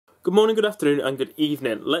Good morning, good afternoon, and good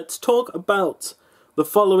evening. Let's talk about the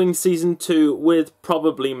following Season 2 with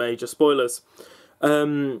probably major spoilers.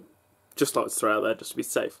 Just like to throw out there, just to be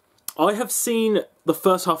safe. I have seen the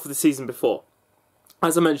first half of the season before.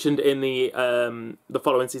 As I mentioned in the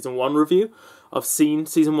following Season 1 review, I've seen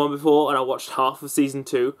Season 1 before, and I watched half of Season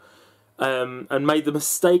 2. And made the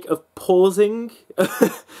mistake of pausing.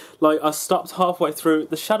 Like, I stopped halfway through.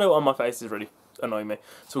 The shadow on my face is really annoying me,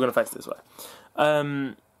 so we're going to face it this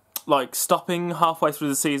way. Like, stopping halfway through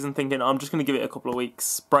the season, thinking, I'm just going to give it a couple of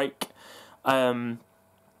weeks break, and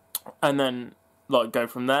then, like, go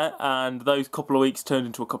from there. And those couple of weeks turned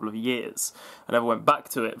into a couple of years. I never went back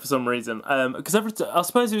to it for some reason. Because I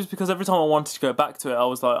suppose it was because every time I wanted to go back to it, I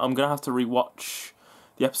was like, I'm going to have to rewatch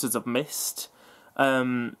the episodes I've missed.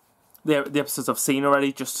 The episodes I've seen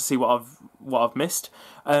already, just to see what I've missed.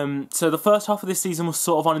 So the first half of this season was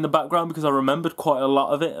sort of on in the background because I remembered quite a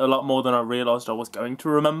lot of it, a lot more than I realised I was going to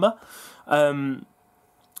remember. I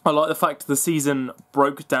like the fact the season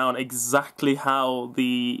broke down exactly how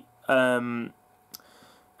the how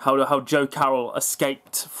Joe Carroll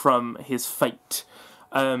escaped from his fate.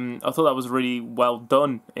 I thought that was really well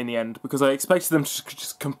done in the end because I expected them to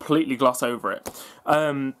just completely gloss over it.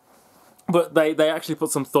 But they actually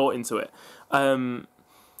put some thought into it.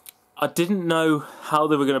 I didn't know how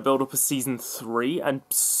they were going to build up a Season 3, and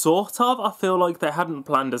sort of, I feel like they hadn't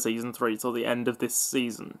planned a Season 3 till the end of this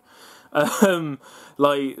season.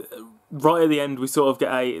 Like, right at the end, we sort of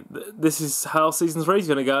get this is how Season 3 is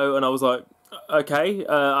going to go, and I was like, okay,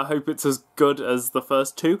 I hope it's as good as the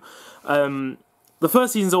first two. The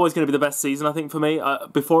first season's always going to be the best season, I think, for me.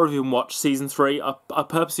 Before I even watch Season 3, I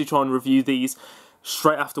purposely try and review these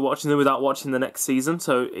straight after watching them without watching the next season,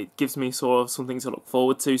 so it gives me sort of something to look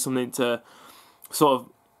forward to, something to sort of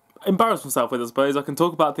embarrass myself with, I suppose. I can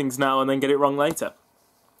talk about things now and then get it wrong later.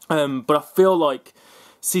 But I feel like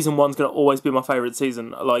Season 1's going to always be my favourite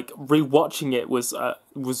season. Like, rewatching it was a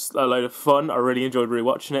load of fun. I really enjoyed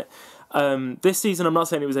rewatching it. This season, I'm not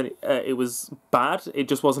saying it was bad, it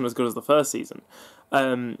just wasn't as good as the first season.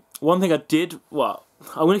 One thing I did,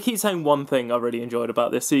 I'm going to keep saying one thing I really enjoyed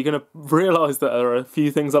about this, so you're going to realise that there are a few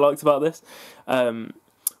things I liked about this.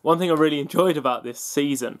 One thing I really enjoyed about this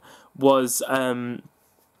season was the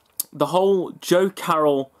whole Joe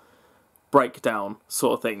Carroll breakdown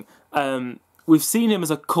sort of thing. We've seen him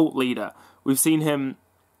as a cult leader. We've seen him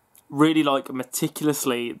really, like,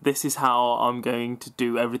 meticulously, this is how I'm going to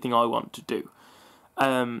do everything I want to do.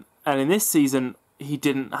 And in this season, he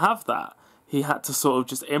didn't have that. He had to sort of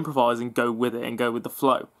just improvise and go with it and go with the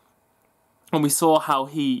flow. And we saw how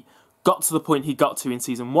he got to the point he got to in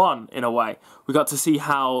Season 1, in a way. We got to see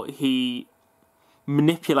how he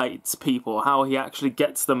manipulates people, how he actually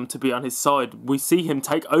gets them to be on his side. We see him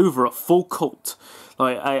take over a full cult,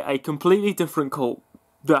 like a completely different cult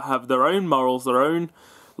that have their own morals, their own,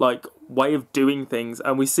 like, way of doing things,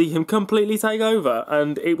 and we see him completely take over,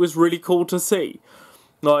 and it was really cool to see.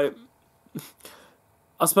 Like,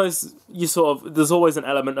 I suppose you sort of, there's always an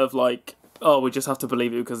element of, like, oh, we just have to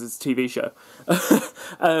believe it because it's a TV show.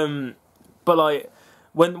 But, like,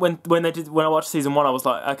 when I watched Season 1, I was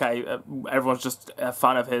like, okay, everyone's just a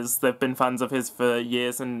fan of his. They've been fans of his for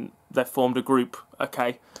years, and they've formed a group.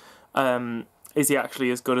 Okay, is he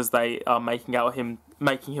actually as good as they are making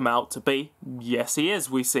him out to be? Yes, he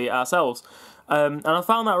is. We see it ourselves, and I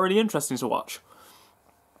found that really interesting to watch.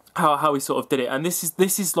 How he sort of did it, and this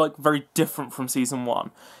is like very different from Season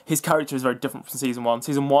 1. His character is very different from Season 1.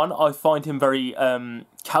 Season 1, I find him very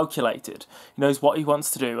calculated. He knows what he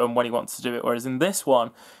wants to do and when he wants to do it. Whereas in this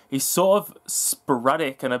one, he's sort of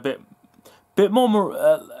sporadic and a bit more.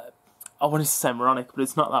 I wanted to say moronic, but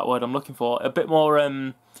it's not that word I'm looking for. A bit more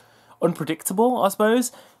unpredictable, I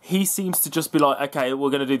suppose. He seems to just be like, okay, we're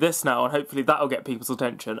going to do this now, and hopefully that'll get people's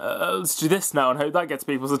attention. Let's do this now, and hope that gets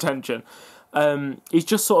people's attention. He's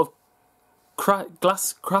just sort of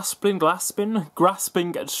grasping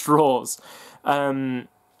at straws to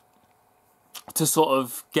sort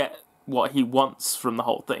of get what he wants from the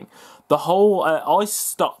whole thing. The whole I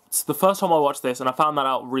stopped the first time I watched this, and I found that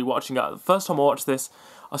out rewatching it. The first time I watched this,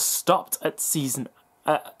 I stopped at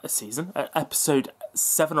episode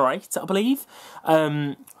 7 or 8, I believe.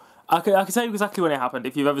 I can tell you exactly when it happened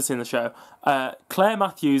if you've ever seen the show. Claire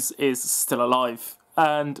Matthews is still alive.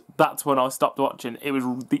 And that's when I stopped watching. It was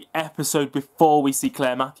the episode before we see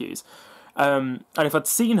Claire Matthews. And if I'd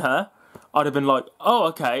seen her, I'd have been like, oh,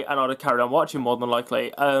 okay, and I'd have carried on watching more than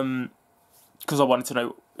likely. Because I wanted to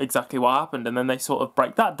know exactly what happened. And then they sort of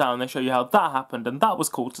break that down. They show you how that happened, and that was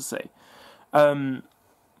cool to see. I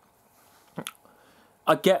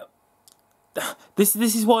get... This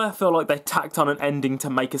is why I feel like they tacked on an ending to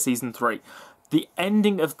make a Season 3. the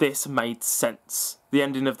ending of this made sense. The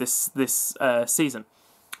ending of this season,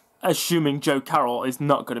 assuming Joe Carroll is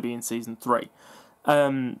not going to be in season 3.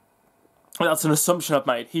 That's an assumption I've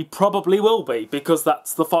made. He probably will be, because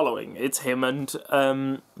that's the following. It's him and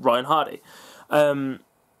Ryan Hardy.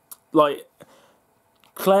 Like,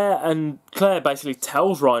 Claire basically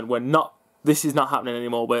tells Ryan, this is not happening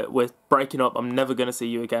anymore, we're breaking up, I'm never going to see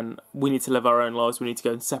you again, we need to live our own lives, we need to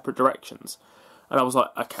go in separate directions. And I was like,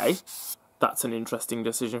 okay, that's an interesting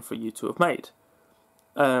decision for you to have made.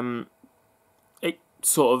 It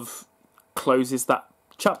sort of closes that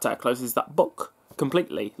chapter, closes that book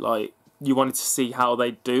completely. Like, you wanted to see how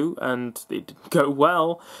they do, and it didn't go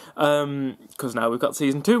well, because now we've got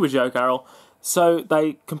season 2 with Joe Carroll. So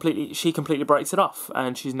she completely breaks it off,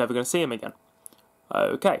 and she's never going to see him again.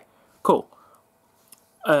 Okay, cool.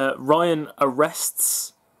 Ryan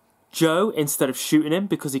arrests Joe instead of shooting him,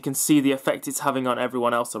 because he can see the effect it's having on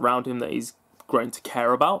everyone else around him that he's grown to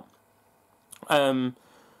care about.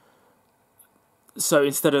 So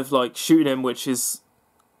instead of like shooting him, which is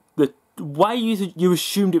the way you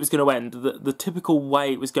assumed it was going to end, the typical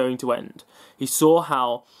way it was going to end, he saw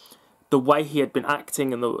how the way he had been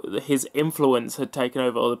acting and his influence had taken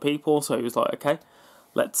over other people, so he was like, okay,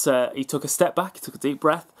 he took a step back, he took a deep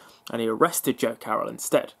breath, and he arrested Joe Carroll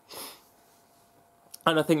instead.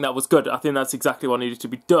 And I think that was good. I think that's exactly what needed to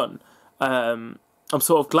be done. I'm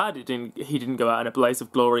sort of glad he didn't go out in a blaze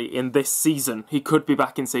of glory in this season. He could be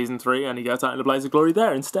back in season 3, and he goes out in a blaze of glory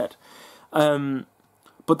there instead.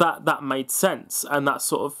 But that made sense, and that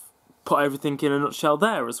sort of put everything in a nutshell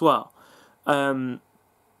there as well.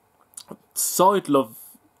 Side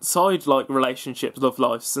relationships, love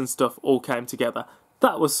lives and stuff all came together.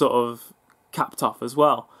 That was sort of capped off as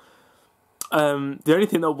well. The only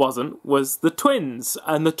thing that wasn't was the twins,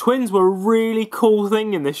 and the twins were a really cool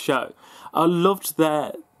thing in this show. I loved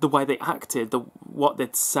the way they acted, what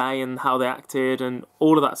they'd say and how they acted and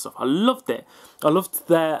all of that stuff. I loved it. I loved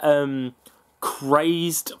their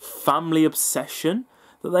crazed family obsession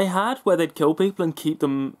that they had, where they'd kill people and keep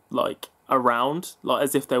them like around, like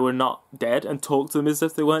as if they were not dead, and talk to them as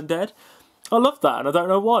if they weren't dead. I loved that, and I don't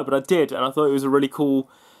know why, but I did, and I thought it was a really cool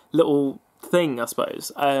little thing, I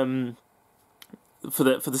suppose, for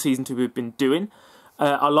the season 2 we've been doing.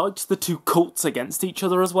 I liked the two cults against each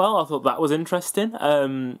other as well. I thought that was interesting.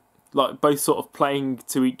 Like both sort of playing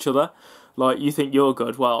to each other. Like, you think you're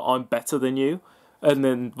good, well, I'm better than you, and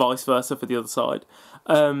then vice versa for the other side.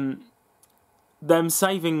 Them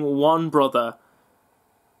saving one brother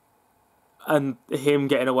and him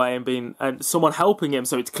getting away and someone helping him,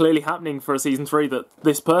 so it's clearly happening for a season 3 that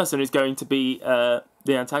this person is going to be the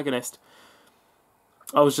antagonist.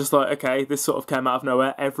 I was just like, okay, this sort of came out of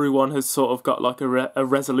nowhere. Everyone has sort of got like a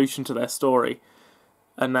resolution to their story,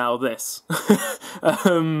 and now this.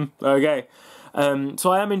 Okay,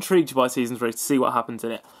 so I am intrigued by season 3 to see what happens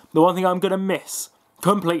in it. The one thing I'm going to miss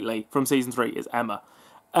completely from season 3 is Emma.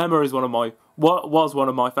 Emma is was one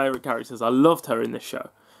of my favourite characters. I loved her in this show.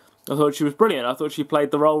 I thought she was brilliant. I thought she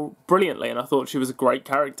played the role brilliantly, and I thought she was a great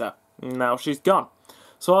character. Now she's gone.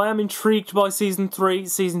 So I am intrigued by season 3.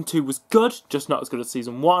 Season 2 was good, just not as good as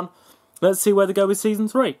season 1. Let's see where they go with season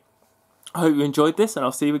 3. I hope you enjoyed this, and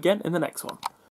I'll see you again in the next one.